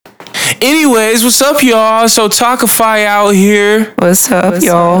Anyways, what's up, y'all? So Talkify out here. What's up,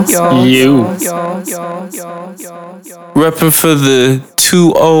 y'all? You. Repping for the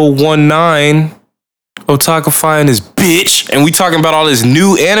 2019. Otakify and his bitch. And we talking about all this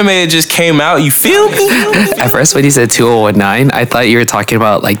new anime that just came out. You feel me? At first, when he said 2019, I thought you were talking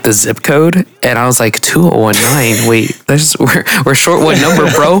about like the zip code, and I was like 2019. Wait, we're short one number,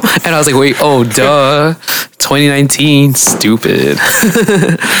 bro. And I was like, wait, oh, duh, 2019. Stupid.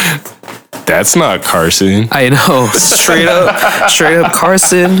 That's not Carson. I know. Straight up,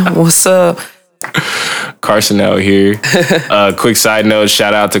 Carson. What's up? Carson out here. Quick side note,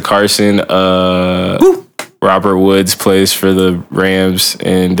 shout out to Carson. Robert Woods plays for the Rams,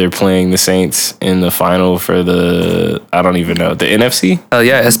 and they're playing the Saints in the final for the, I don't even know, the NFC? Oh,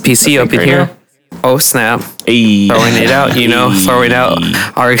 yeah, SPC up in right here. now. Oh, snap. Hey. Throwing it out, throwing out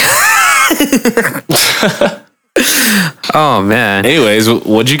our... Oh, man. Anyways,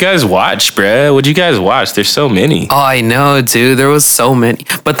 what'd you guys watch, bruh? What'd you guys watch? There's so many. Oh, I know, dude. There was so many.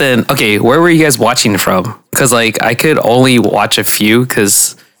 But then, okay, where were you guys watching from? Because, like, I could only watch a few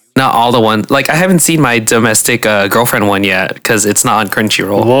because not all the ones. Like, I haven't seen my domestic girlfriend one yet because it's not on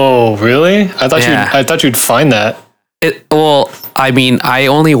Crunchyroll. Whoa, really? I Yeah. thought you'd find that. Well, I mean, I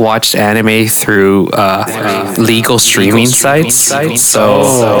only watched anime through legal streaming sites. So,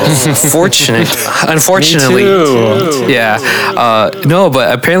 unfortunately, Me too. yeah. No,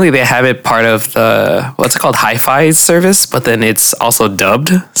 but apparently they have it part of the, what's it called, Hi-Fi service, but then it's also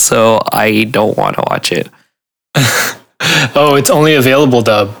dubbed. So I don't want to watch it. Oh, it's only available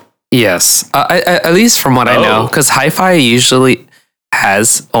dub. Yes. At least from what I know, because Hi-Fi usually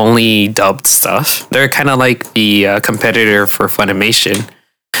has only dubbed stuff. They're kind of like the competitor for Funimation.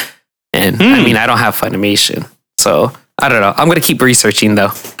 And I mean, I don't have Funimation. So I don't know. I'm going to keep researching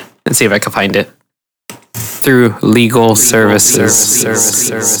though and see if I can find it. Through legal services.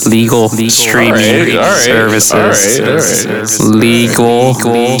 Legal streaming services. Legal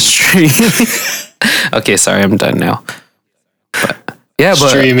streaming. Okay, sorry, I'm done now. Yeah, but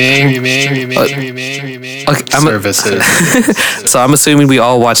Streaming okay, services. so I'm assuming we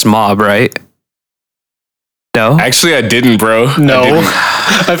all watched Mob, right? No? Actually, I didn't, bro. No,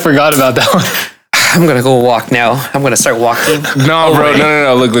 I I forgot about that one. I'm gonna go walk now. I'm gonna start walking. didn't. No, bro. wait.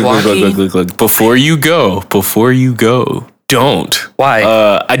 No. Look. Before you go, don't. Why?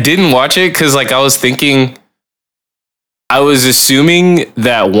 I didn't watch it because, like, I was thinking, I was assuming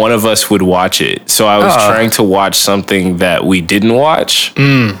that one of us would watch it. So I was trying to watch something that we didn't watch.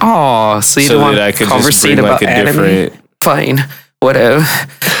 Oh, so you So don't want that I to could just conversate bring, about like, a anime? different- Fine, whatever.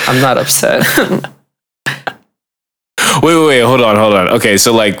 I'm not upset. Wait. Hold on. Okay,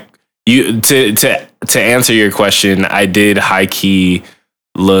 so, like, you to answer your question, I did high key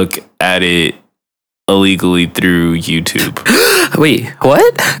look at it illegally through YouTube. Wait,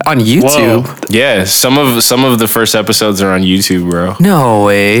 what? On YouTube? Whoa. Yeah, some of the first episodes are on YouTube, bro. No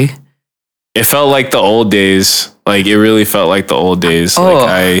way. It felt like the old days. Like, it really felt like the old days. Oh.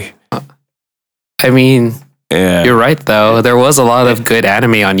 Like, I mean, yeah. you're right though. There was a lot of good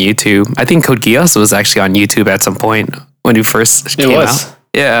anime on YouTube. I think Code Geass was actually on YouTube at some point when it first came out.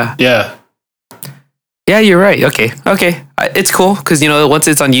 Yeah. Yeah. Yeah, you're right. Okay. It's cool because, once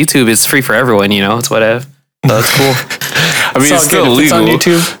it's on YouTube, it's free for everyone, it's whatever. So it's cool. I mean, it's still good. If it's on illegal.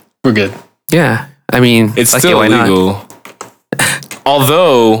 YouTube, we're good. Yeah. I mean, It's fuck it, still why not? illegal.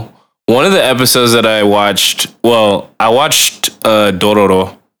 Although, one of the episodes that I watched, I watched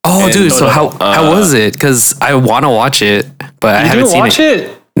Dororo. Oh, And- dude. So how was it? Because I want to watch it, but I You haven't didn't seen watch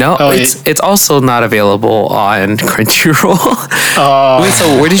it? No, Oh, it's also not available on Crunchyroll. Oh, Wait,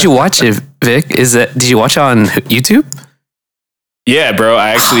 so where did you watch it, Vic? Did you watch it on YouTube? Yeah, bro.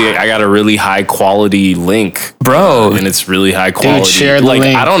 I got a really high quality link, Bro. and it's really high quality. share the like,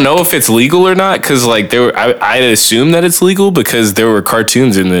 link. I don't know if it's legal or not because, like, I assume that it's legal because there were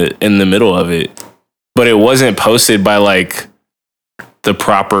cartoons in the middle of it, but it wasn't posted by, like, the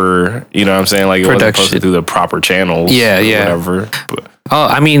proper, you know what I'm saying? Like, it wasn't Production. posted through the proper channels. Yeah, or yeah. whatever. But, Oh,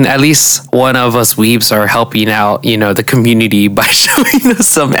 I mean, at least one of us weebs are helping out, the community by showing us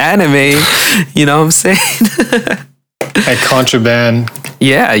some anime. You know what I'm saying? at contraband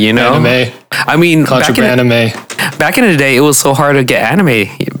Yeah, anime. I mean, Contraband anime. back in the day, it was so hard to get anime.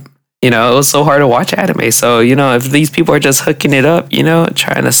 It was so hard to watch anime. So, if these people are just hooking it up,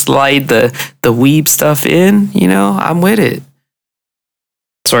 trying to slide the weeb stuff in, I'm with it.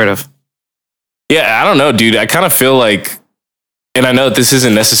 Sort of. yeah, I don't know, dude. I kind of feel like, and I know that this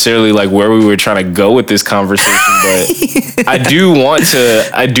isn't necessarily like where we were trying to go with this conversation, but I do want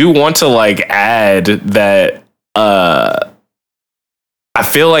to like add that I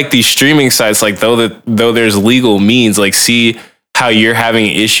feel like these streaming sites, like though there's legal means, like, see how you're having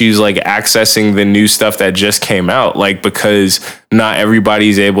issues like accessing the new stuff that just came out, like because not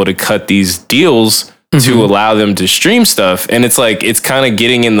everybody's able to cut these deals to allow them to stream stuff. And it's like, it's kind of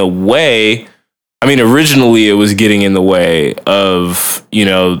getting in the way. I mean, originally it was getting in the way of, you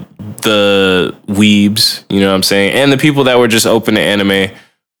know, the weebs, you know what I'm saying? And the people that were just open to anime.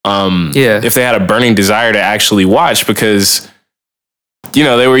 If they had a burning desire to actually watch, because, you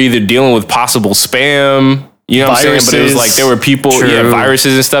know, they were either dealing with possible spam, you know what I'm saying? But it was like, there were people,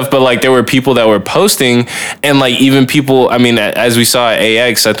 viruses and stuff, but like there were people that were posting, and like even people, I mean, as we saw at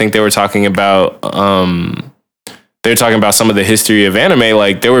AX, I think they were talking about, some of the history of anime.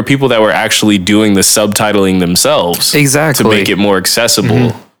 Like there were people that were actually doing the subtitling themselves. Exactly. To make it more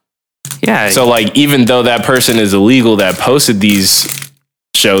accessible. Yeah. So like, even though that person is illegal that posted these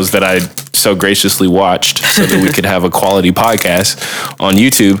shows that I so graciously watched so that we could have a quality podcast on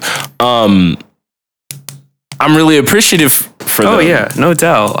YouTube, I'm really appreciative for them. Oh yeah, no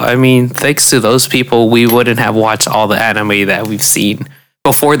doubt. I mean, thanks to those people, we wouldn't have watched all the anime that we've seen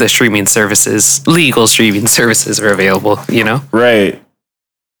before the streaming services, legal streaming services are available, you know? Right.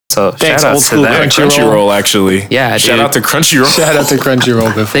 So thanks, shout out old to school that. Crunchyroll, actually. Yeah, shout out to Crunchyroll. Shout out to Crunchyroll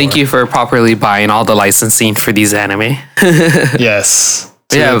before. Thank you for properly buying all the licensing for these anime. Yes.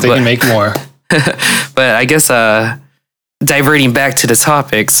 So Yeah, that they can make more. But I guess diverting back to the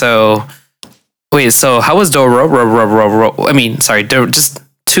topic, so wait, so how was just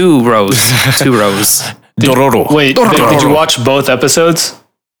two rows. Dororo. Wait, did you watch both episodes?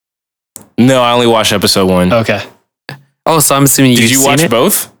 No, I only watched episode 1. Okay. Oh, so I'm assuming Did you watch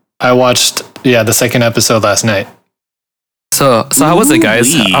both? I watched, the second episode last night. So how was it,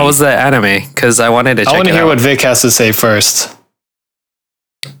 guys? Ooh-wee. How was the anime? Because I wanted to check it out. I want to hear what Vic has to say first.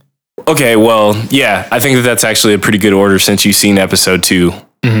 Okay, well, yeah, I think that's actually a pretty good order since you've seen episode 2.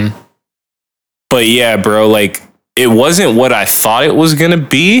 Mm-hmm. But yeah, bro, like, it wasn't what I thought it was going to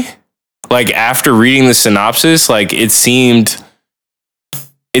be. Like, after reading the synopsis, like, it seemed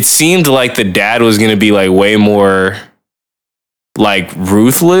like the dad was going to be, like, way more, like,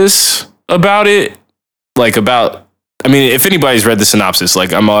 ruthless about it. Like, I mean, if anybody's read the synopsis,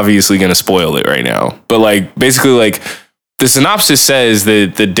 like, I'm obviously going to spoil it right now. But, like, basically, like, the synopsis says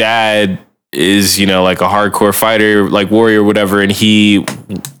that the dad is, you know, like, a hardcore fighter, like, warrior, whatever, and he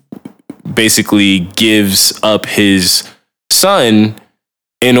basically gives up his son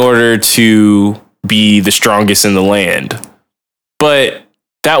in order to be the strongest in the land. But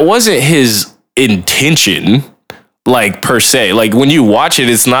that wasn't his intention, like, per se. Like, when you watch it,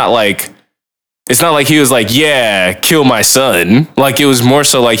 it's not like he was like, yeah, kill my son. Like, it was more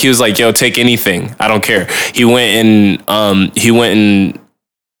so like he was like, yo, take anything, I don't care. He went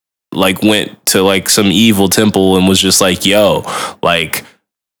to like some evil temple and was just like, yo, like,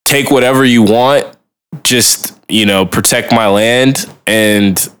 take whatever you want, just, you know, protect my land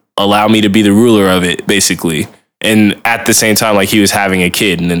and allow me to be the ruler of it, basically. And at the same time, like, he was having a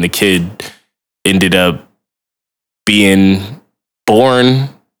kid, and then the kid ended up being born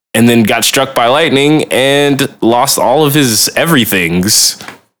and then got struck by lightning and lost all of his everythings,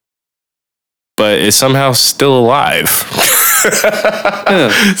 but is somehow still alive.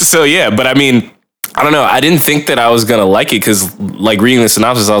 So yeah, but I mean, I don't know. I didn't think that I was going to like it because, like, reading the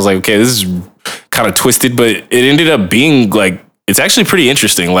synopsis, I was like, okay, this is kind of twisted, but it ended up being, like, it's actually pretty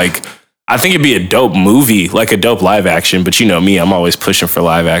interesting. Like, I think it'd be a dope movie, like a dope live action, but you know me, I'm always pushing for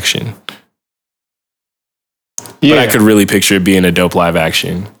live action. Yeah. But I could really picture it being a dope live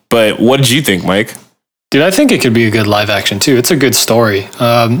action. But what did you think, Mike? Dude, I think it could be a good live action too. It's a good story.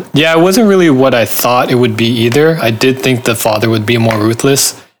 Yeah, it wasn't really what I thought it would be either. I did think the father would be more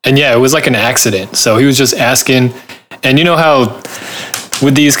ruthless. And yeah, it was like an accident. So he was just asking. And you know how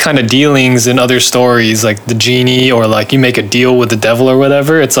with these kind of dealings in other stories, like the genie or like you make a deal with the devil or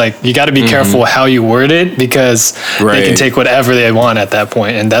whatever, it's like you got to be careful how you word it because they can take whatever they want at that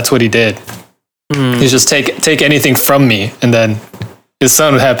point. And that's what he did. He's just take anything from me. And then his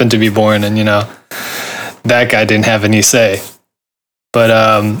son happened to be born and, you know, that guy didn't have any say.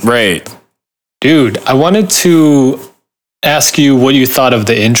 But, right. Dude, I wanted to ask you what you thought of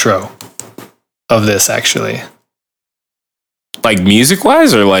the intro of this, actually. Like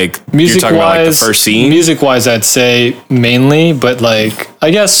music-wise, or like you're talking about like the first scene? Music-wise, I'd say mainly, but like,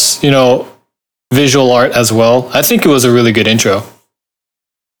 I guess, you know, visual art as well. I think it was a really good intro.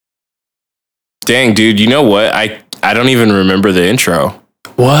 Dang, dude, you know what? I don't even remember the intro.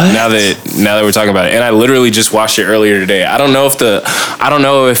 What? Now that we're talking about it, and I literally just watched it earlier today. I don't know if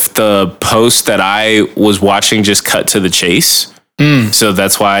the post that I was watching just cut to the chase, so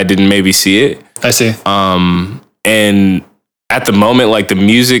that's why I didn't maybe see it. I see. And at the moment, like, the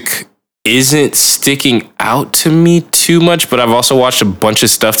music isn't sticking. out to me too much, but I've also watched a bunch of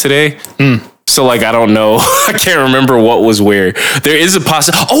stuff today. So like I don't know. I can't remember what was where. There is a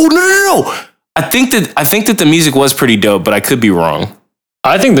Oh no. I think that the music was pretty dope, but I could be wrong.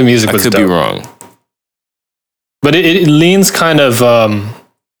 I think the music was dope. I could be wrong. But it leans kind of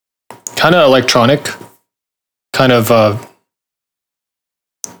electronic. Kind of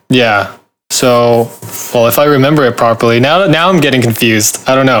yeah. So, well, if I remember it properly, now I'm getting confused.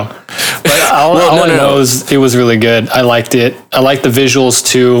 I don't know. But all I know is it was really good. I liked it. I liked the visuals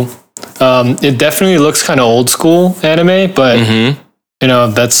too. It definitely looks kind of old school anime, but you know,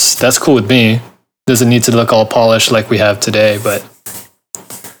 that's cool with me. Doesn't need to look all polished like we have today, but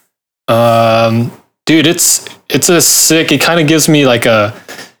dude, it's a sick. It kind of gives me like a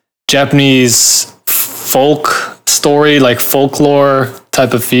Japanese folk story, like folklore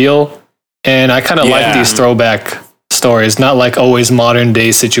type of feel. And I kind of like these throwback stories, not like always modern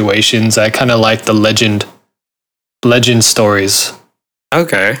day situations. I kind of like the legend stories.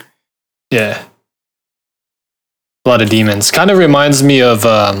 Okay. Yeah. A lot of demons. Kind of reminds me of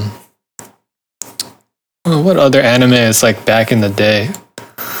what other anime is like back in the day?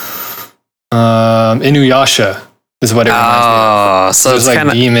 Inuyasha is what it reminds me of. So there's it's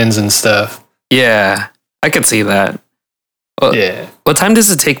like demons and stuff. Yeah, I could see that. Well, yeah. What time does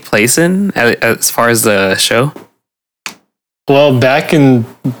it take place in as far as the show? Well,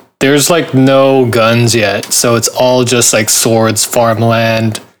 there's like no guns yet, so it's all just like swords,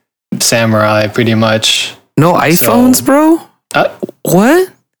 farmland, samurai, pretty much. No iPhones, bro? What?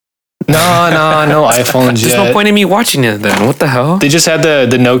 No iPhones There's yet. no point in me watching it then. What the hell? They just had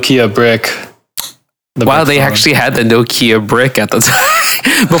the Nokia brick. Wow, they actually had the Nokia brick at the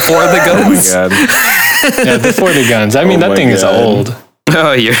time before the guns. Oh my god. Yeah, before the guns. I mean, that thing is old.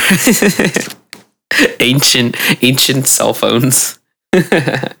 Oh, you're ancient cell phones.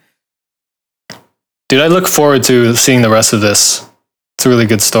 Dude, I look forward to seeing the rest of this. It's a really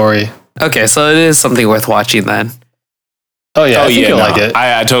good story. Okay, so it is something worth watching then. Oh yeah, I think you'll like it.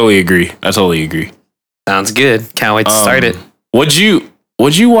 I totally agree. Sounds good. Can't wait to start it. What'd you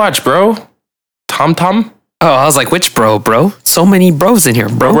watch, bro? Tom? Oh, I was like, which bro? So many bros in here,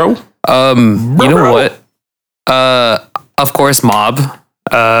 bro. You know what? Of course, Mob.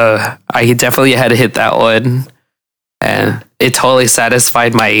 I definitely had to hit that one, and it totally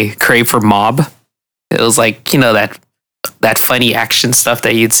satisfied my crave for Mob. It was like, you know, that funny action stuff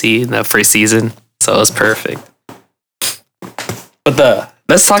that you'd see in the first season. So it was perfect. But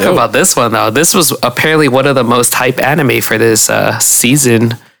let's talk about this one though. This was apparently one of the most hype anime for this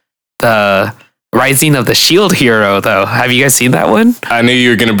season. The Rising of the Shield Hero, though. Have you guys seen that one? I knew you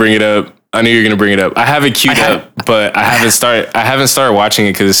were gonna bring it up. I have it queued up, but I haven't started watching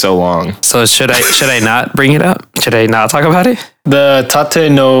it because it's so long. So should I not bring it up? Should I not talk about it? The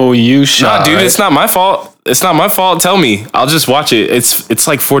Tate no Yusha. No, dude, right? it's not my fault. It's not my fault. Tell me. I'll just watch it. It's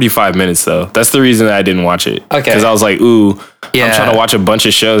like 45 minutes though. That's the reason that I didn't watch it. Okay. Because I was like, ooh, Yeah. I'm trying to watch a bunch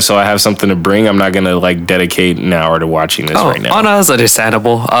of shows, so I have something to bring. I'm not gonna like dedicate an hour to watching this right now. Oh, no, that's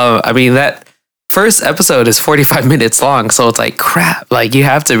understandable. I mean, that first episode is 45 minutes long, so it's like crap. Like you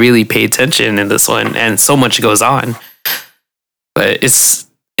have to really pay attention in this one, and so much goes on. But it's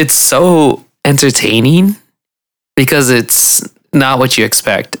so entertaining because it's not what you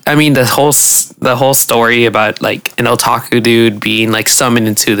expect. I mean, the whole story about like an otaku dude being like summoned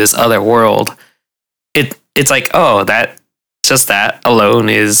into this other world. It's like, oh, that alone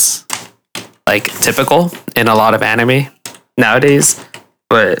is like typical in a lot of anime nowadays.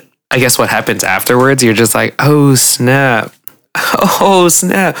 But I guess what happens afterwards, you're just like, oh snap. Oh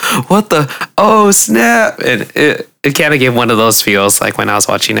snap. What the? Oh snap. And it kind of gave one of those feels like when I was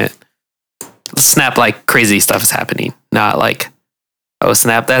watching it. Snap, like crazy stuff is happening. Not like, oh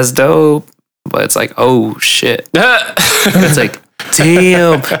snap, that's dope. But it's like, oh shit. It's like,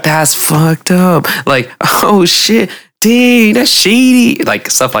 damn, that's fucked up. Like, oh shit, dang, that's shady. Like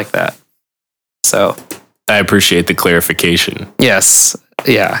stuff like that. So I appreciate the clarification. yes.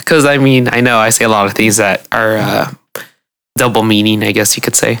 Yeah. Because I mean, I know I say a lot of things that are double meaning, I guess you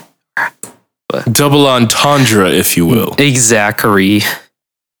could say. Double entendre, if you will. Exactly.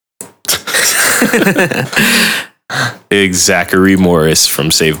 Zachary Morris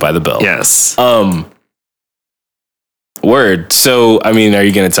from Saved by the Bell. Yes. Word. So, I mean, are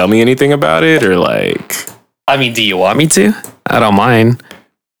you going to tell me anything about it or like? I mean, do you want me to? I don't mind.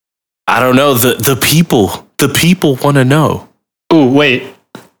 I don't know. The people want to know. Ooh, wait.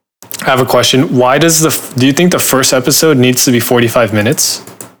 I have a question. Why do you think the first episode needs to be 45 minutes?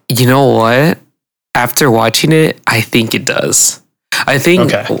 You know what? After watching it, I think it does. I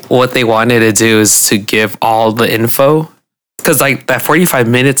think what they wanted to do is to give all the info. Because like that 45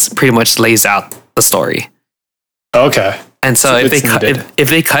 minutes pretty much lays out the story. Okay. And so if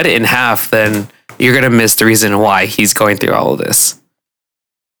they cut it in half, then you're gonna miss the reason why he's going through all of this.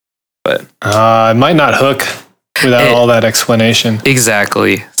 But it might not hook without all that explanation.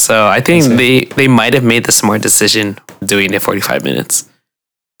 Exactly. So I think they might have made the smart decision doing it 45 minutes.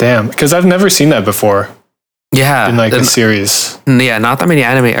 Damn, because I've never seen that before. Yeah, in like a series. Yeah, not that many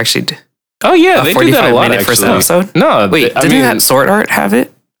anime actually. Oh yeah, they do that a lot. First episode. No, wait, didn't Sword Art have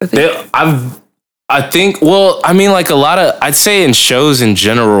it? I think. Well, I mean, like a lot of. I'd say in shows in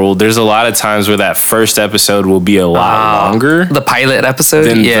general, there's a lot of times where that first episode will be a lot longer. The pilot episode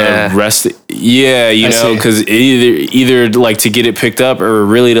than the rest. Yeah, you know, because either like to get it picked up or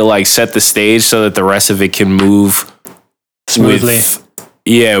really to like set the stage so that the rest of it can move smoothly.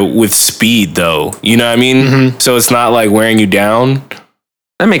 With speed though. You know what I mean? Mm-hmm. So it's not like wearing you down.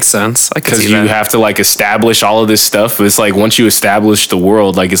 That makes sense. Because you have to like establish all of this stuff. It's like once you establish the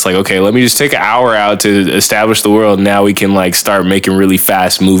world, like it's like, okay, let me just take an hour out to establish the world. Now we can like start making really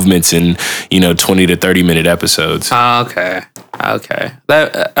fast movements in, 20 to 30 minute episodes. Okay.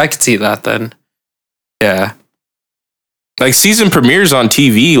 That I could see that then. Yeah. Like season premieres on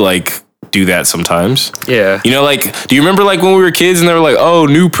TV, like do that sometimes. Yeah. Like, do you remember like when we were kids and they were like, oh,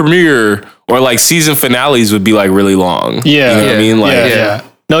 new premiere, or like season finales would be like really long. Yeah. You know what I mean? Like, yeah.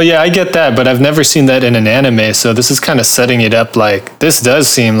 No, yeah, I get that, but I've never seen that in an anime, so this is kind of setting it up like, this does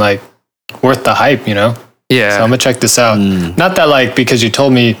seem like worth the hype, Yeah. So I'm gonna check this out. Not that like, because you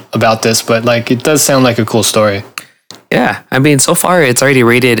told me about this, but like, it does sound like a cool story. Yeah. I mean, so far it's already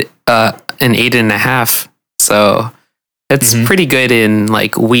rated an 8.5, so it's pretty good in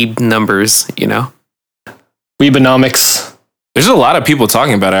like weeb numbers, Weebonomics. There's a lot of people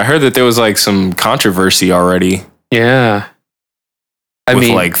talking about it. I heard that there was like some controversy already. Yeah. I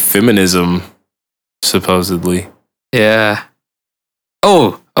mean, like feminism, supposedly. Yeah.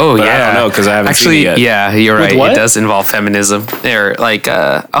 Oh, but yeah. I don't know because I haven't seen it yet. Yeah, you're right. It does involve feminism. Or like,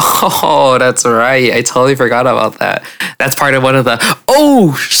 that's right. I totally forgot about that. That's part of one of the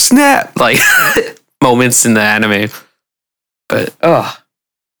snap like moments in the anime. But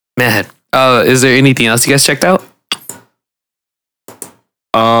man, is there anything else you guys checked out?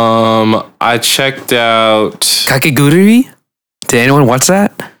 I checked out Kakegurui. Did anyone watch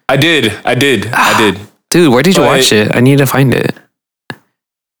that? I did. Dude, where did you watch it? I need to find it.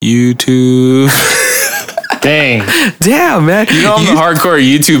 YouTube. Damn, man. I'm the hardcore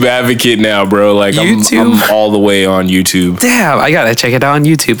YouTube advocate now, bro. Like I'm all the way on YouTube. Damn, I gotta check it out on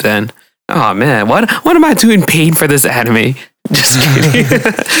YouTube then. Oh man, what am I doing paying for this anime? Just kidding.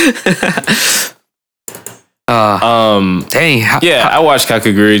 Dang. I watched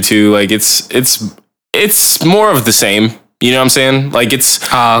Kakegurui too. Like it's more of the same. You know what I'm saying? Like it's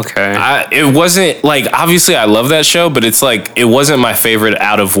okay. It wasn't like obviously I love that show, but it's like it wasn't my favorite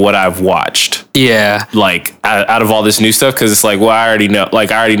out of what I've watched. Yeah. Like out of all this new stuff, because it's like, well, I already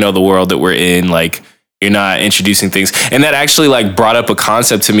know the world that we're in. Like you're not introducing things, and that actually like brought up a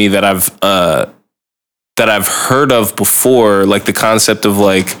concept to me that I've heard of before, like the concept of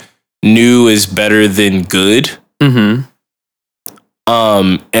like new is better than good. Mm-hmm.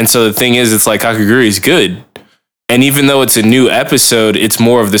 And so the thing is, it's like Kakegurui is good. And even though it's a new episode, it's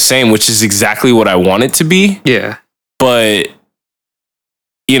more of the same, which is exactly what I want it to be. Yeah. But,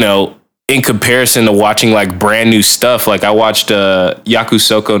 in comparison to watching like brand new stuff, like I watched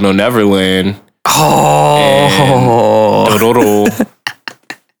Yakusoko no Neverland. Oh. And Dororo.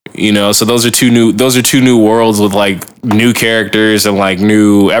 So those are two new worlds with like new characters and like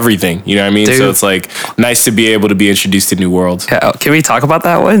new everything. You know what I mean? Dude. So it's like nice to be able to be introduced to new worlds. Yeah, can we talk about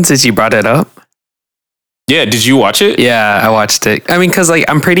that one since you brought it up? Yeah, did you watch it? Yeah, I watched it. I mean, because like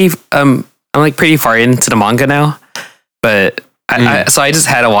I'm pretty far into the manga now, but so I just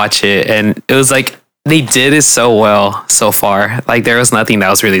had to watch it, and it was like they did it so well so far. Like there was nothing that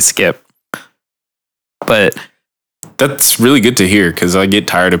was really skipped. But that's really good to hear because I get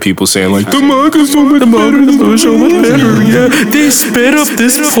tired of people saying like the manga's so much better. Yeah, they sped up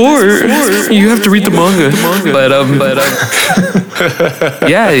this part. You have to read the manga. But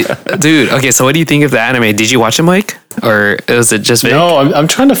yeah, dude. Okay, so what do you think of the anime? Did you watch it, Mike, or was it just Vic? No, I'm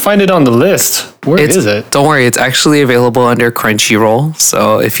trying to find it on the list. Where is it? Don't worry, it's actually available under Crunchyroll.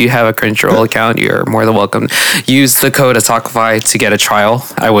 So if you have a Crunchyroll account, you're more than welcome. Use the code Otakify to get a trial.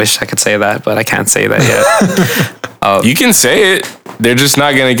 I wish I could say that, but I can't say that yet. You can say it. They're just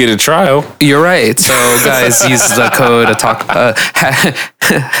not going to get a trial. You're right. So guys, use the code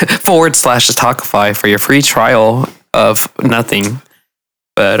 /Otakify for your free trial of nothing.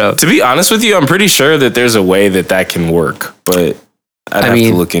 But to be honest with you, I'm pretty sure that there's a way that can work, but I'd have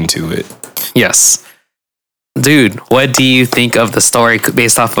to look into it. Yes. Dude, what do you think of the story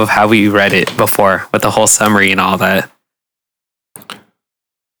based off of how we read it before with the whole summary and all that?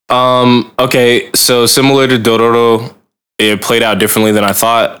 Okay, so similar to Dororo, it played out differently than I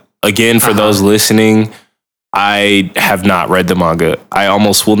thought. Again, for those listening, I have not read the manga. I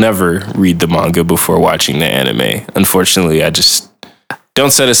almost will never read the manga before watching the anime. Unfortunately, I just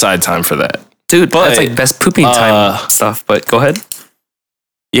don't set aside time for that. Dude, but that's like best pooping time stuff, but go ahead.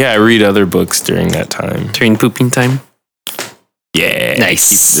 Yeah, I read other books during that time. During pooping time? Yeah. Nice.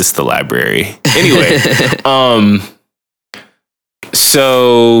 Keep this the library. Anyway,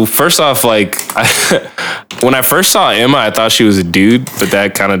 so first off, like when I first saw Emma, I thought she was a dude, but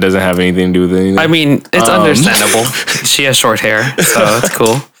that kind of doesn't have anything to do with anything. I mean, it's understandable. She has short hair, so it's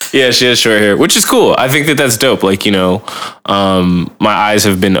cool. Yeah, she has short hair, which is cool. I think that that's dope. Like, you know, my eyes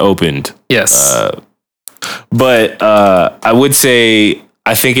have been opened. Yes. But I would say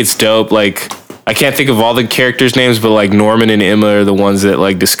I think it's dope. Like, I can't think of all the characters' names, but like Norman and Emma are the ones that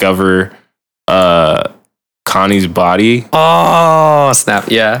like discover Connie's body. Oh, snap.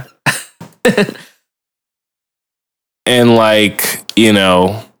 Yeah. And like, you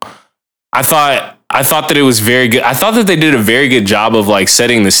know, I thought that it was very good. I thought that they did a very good job of like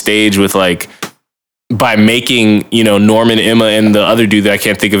setting the stage with like by making, you know, Norman, Emma, and the other dude that I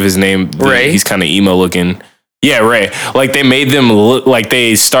can't think of his name. Ray. He's kind of emo looking. Yeah, Ray. Like they made them look like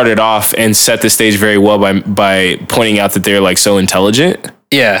they started off and set the stage very well by pointing out that they're like so intelligent.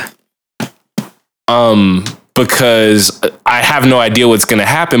 Yeah. Because I have no idea what's going to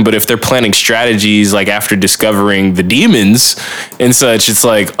happen, but if they're planning strategies like after discovering the demons and such, it's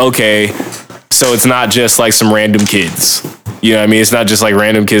like, okay, so it's not just like some random kids. You know what I mean? It's not just like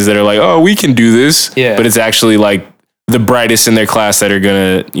random kids that are like, oh, we can do this. Yeah. But it's actually like the brightest in their class that are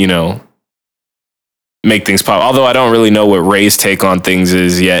going to, you know, make things pop. Although I don't really know what Ray's take on things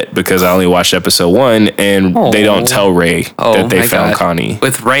is yet because I only watched episode 1 and they don't tell Ray that they found Connie.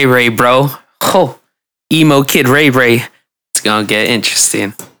 With Ray, bro. Oh, emo kid Ray. It's going to get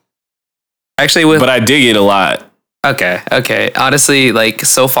interesting. Actually, but I dig it a lot. Okay. Honestly, like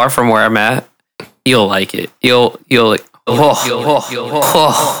so far from where I'm at, you'll like it. You'll like. Yeah.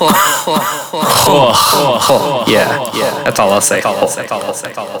 That's all I'll say.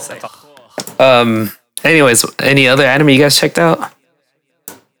 Anyways, any other anime you guys checked out?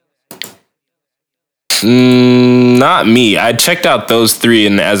 Not me. I checked out those 3,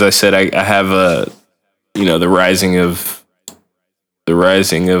 and as I said, I have you know, the rising of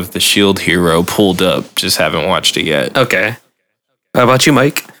the Shield Hero pulled up. Just haven't watched it yet. Okay. How about you,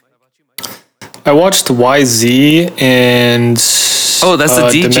 Mike? I watched YZ and that's the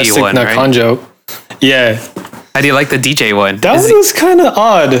DJ Domestic one, Nakanjo. Right? Yeah. How do you like the DJ one? That was kind of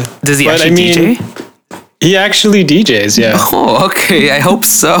odd. Does he actually DJ? He actually DJs, yeah. Oh, okay. I hope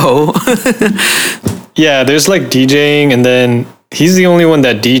so. Yeah, there's like DJing, and then he's the only one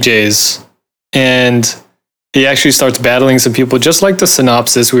that DJs, and he actually starts battling some people, just like the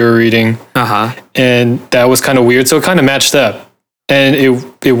synopsis we were reading. And that was kind of weird, so it kind of matched up. And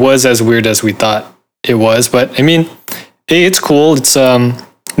it was as weird as we thought it was, but I mean, it's cool. It's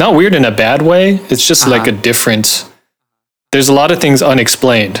not weird in a bad way. It's just like a different. There's a lot of things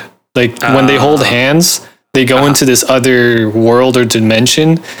unexplained. Like when they hold hands, they go into this other world or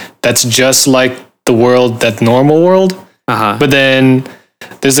dimension that's just like the world, that normal world. But then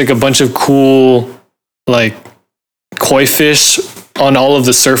there's like a bunch of cool like koi fish on all of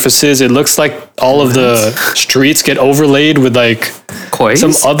the surfaces. It looks like all of the streets get overlaid with like Kois?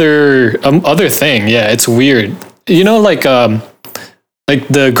 Some other thing. Yeah, it's weird. You know, like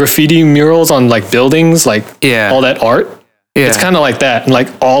the graffiti murals on like buildings, like all that art. Yeah. It's kind of like that. And like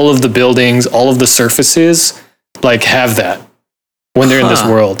all of the buildings, all of the surfaces like have that when they're in this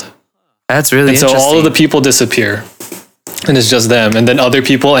world. That's really interesting. So all of the people disappear and it's just them. And then other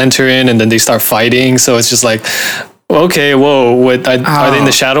people enter in and then they start fighting. So it's just like, okay, whoa, what are they in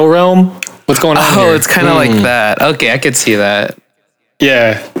the shadow realm? What's going on here? Oh, it's kind of like that. Okay, I could see that.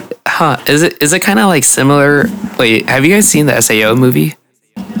 Yeah. Is it kind of like similar? Wait, have you guys seen the SAO movie?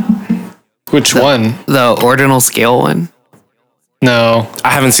 Which one? The ordinal scale one? No.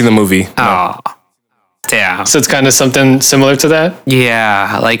 I haven't seen the movie. Oh. Damn. So it's kind of something similar to that?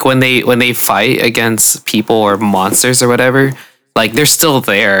 Yeah, like when they fight against people or monsters or whatever, like they're still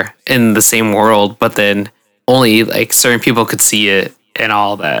there in the same world, but then only like certain people could see it and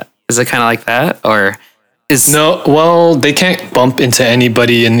all that. Is it kind of like that, or is no? Well, they can't bump into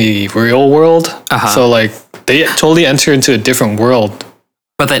anybody in the real world, so like they totally enter into a different world.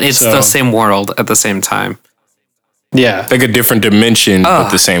 But then it's the same world at the same time. Yeah, like a different dimension, but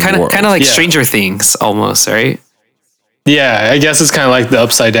the same world. Kind of like Stranger Things, almost, right? Yeah, I guess it's kind of like the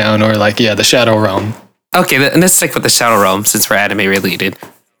Upside Down or like the Shadow Realm. Okay, let's stick with the Shadow Realm since we're anime related.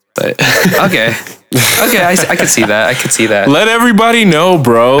 But okay, I can see that. I can see that. Let everybody know,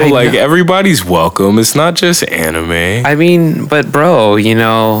 bro. Everybody's welcome. It's not just anime. I mean, but bro, you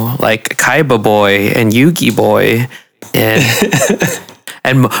know, like Kaiba Boy and Yugi Boy and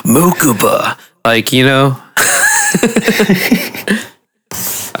and Mokuba, like, you know.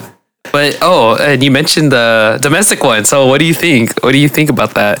 But and you mentioned the domestic one. So what do you think? What do you think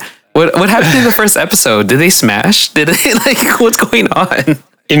about that? What happened in the first episode? Did they smash? Did they like what's going on?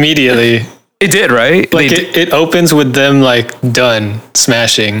 Immediately. It did, right? Like it opens with them like done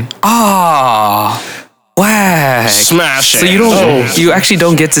smashing. Ah, whack. Smashing. So you actually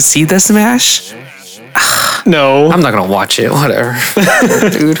don't get to see the smash? No. I'm not gonna watch it. Whatever.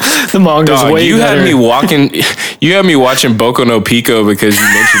 Dude. The manga's way you better. You had me watching Boku no Pico because you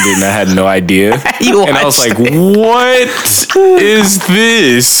mentioned it and I had no idea. And I was like, what is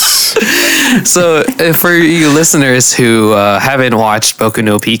this? So for you listeners who haven't watched Boku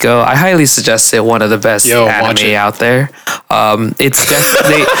no Pico, I highly suggest it. One of the best anime out there. It's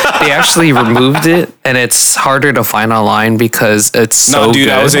definitely they actually removed it and it's harder to find online because it's so good.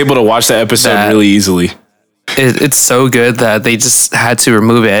 I was able to watch the episode really easily. It's so good that they just had to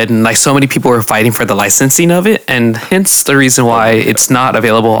remove it, and like so many people were fighting for the licensing of it, and hence the reason why it's not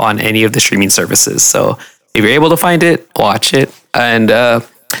available on any of the streaming services. So if you're able to find it, watch it, and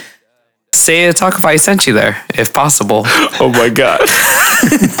say Takafai sent you there if possible. Oh my god!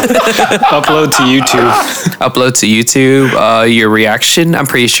 Upload to YouTube. Upload to YouTube. Your reaction. I'm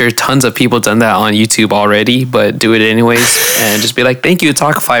pretty sure tons of people done that on YouTube already, but do it anyways, and just be like, "Thank you,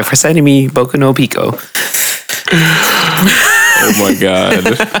 Takafai, for sending me Boku no Pico." Oh my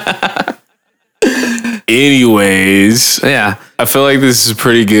god. Anyways, yeah, I feel like this is a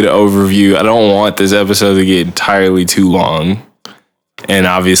pretty good overview. I don't want this episode to get entirely too long. And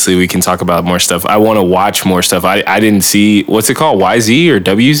obviously we can talk about more stuff. I want to watch more stuff. I didn't see, what's it called? YZ or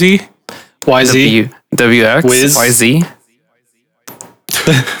WZ? YZ? WX? Wiz? YZ?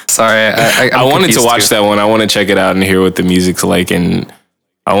 Sorry, I wanted to watch that one. I want to check it out and hear what the music's like. And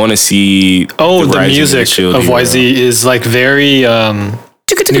I want to see. The music of YZ is like very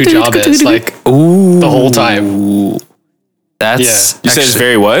New Jabez, like the whole time. That's you said it's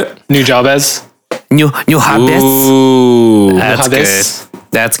very what? New Jabez. New Habes. Ooh. That's Habes. good.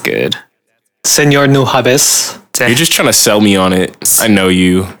 That's good. Senor New Habes. You're just trying to sell me on it. I know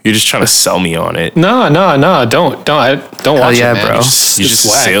you. You're just trying to sell me on it. No. Don't watch it, man. bro. You're just a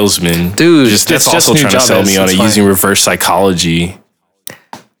salesman. Dude, that's also trying to sell me on it using reverse psychology.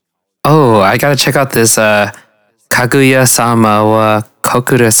 Oh, I gotta check out this Kaguya-sama wa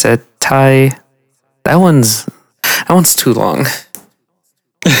Kokurasetai. That one's too long.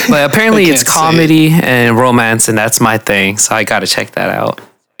 But apparently it's comedy and romance, and that's my thing. So I gotta check that out.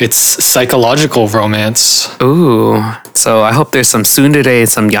 It's psychological romance. Ooh. So I hope there's some tsundere and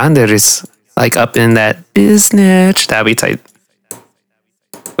some yanderes like up in that business. That'd be tight.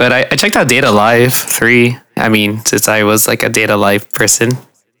 But I checked out Data Live 3. I mean, since I was like a Data Live person.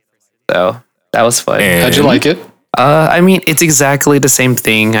 So that was fun. And how'd you like it? I mean, it's exactly the same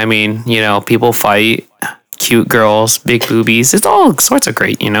thing. I mean, you know, people fight, cute girls, big boobies. It's all sorts of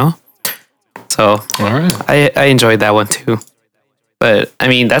great, you know? So All right. I enjoyed that one too. But I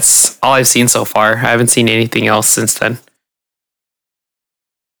mean, that's all I've seen so far. I haven't seen anything else since then.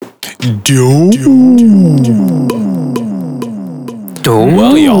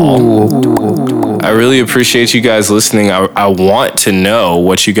 Well, y'all, I really appreciate you guys listening. I want to know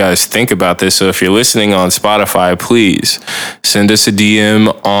what you guys think about this. So if you're listening on Spotify, please send us a DM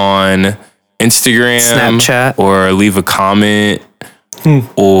on Instagram, Snapchat, or leave a comment,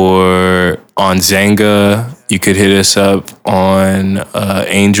 or on Zanga. You could hit us up on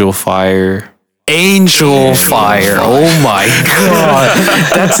Angel Fire. Angel Fire. Oh my god.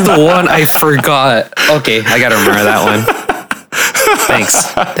 That's the one I forgot. Okay, I gotta remember that one. Thanks,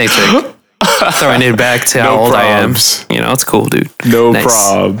 Rick. Throwing it back to how old probs. I am. You know, it's cool, dude. No Nice.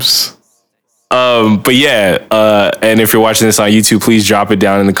 probs. But yeah, and if you're watching this on YouTube, please drop it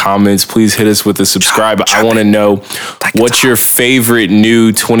down in the comments. Please hit us with a subscribe. I want to know what your favorite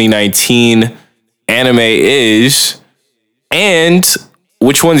new 2019 anime is, and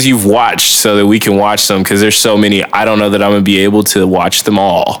which ones you've watched, so that we can watch them, because there's so many. I don't know that I'm gonna be able to watch them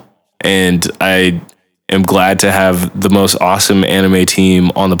all, and I am glad to have the most awesome anime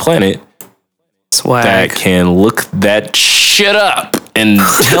team on the planet Swag. that can look that shit up and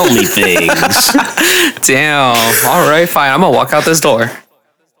tell me things. Damn. All right, fine. I'm gonna walk out this door.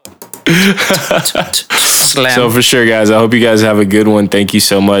 Slam. So for sure, guys, I hope you guys have a good one. Thank you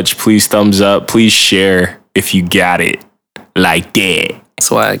so much. Please thumbs up. Please share if you got it like that.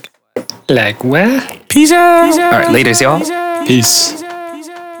 Swag. Like what? Peace out. All right, laters, y'all. Peace.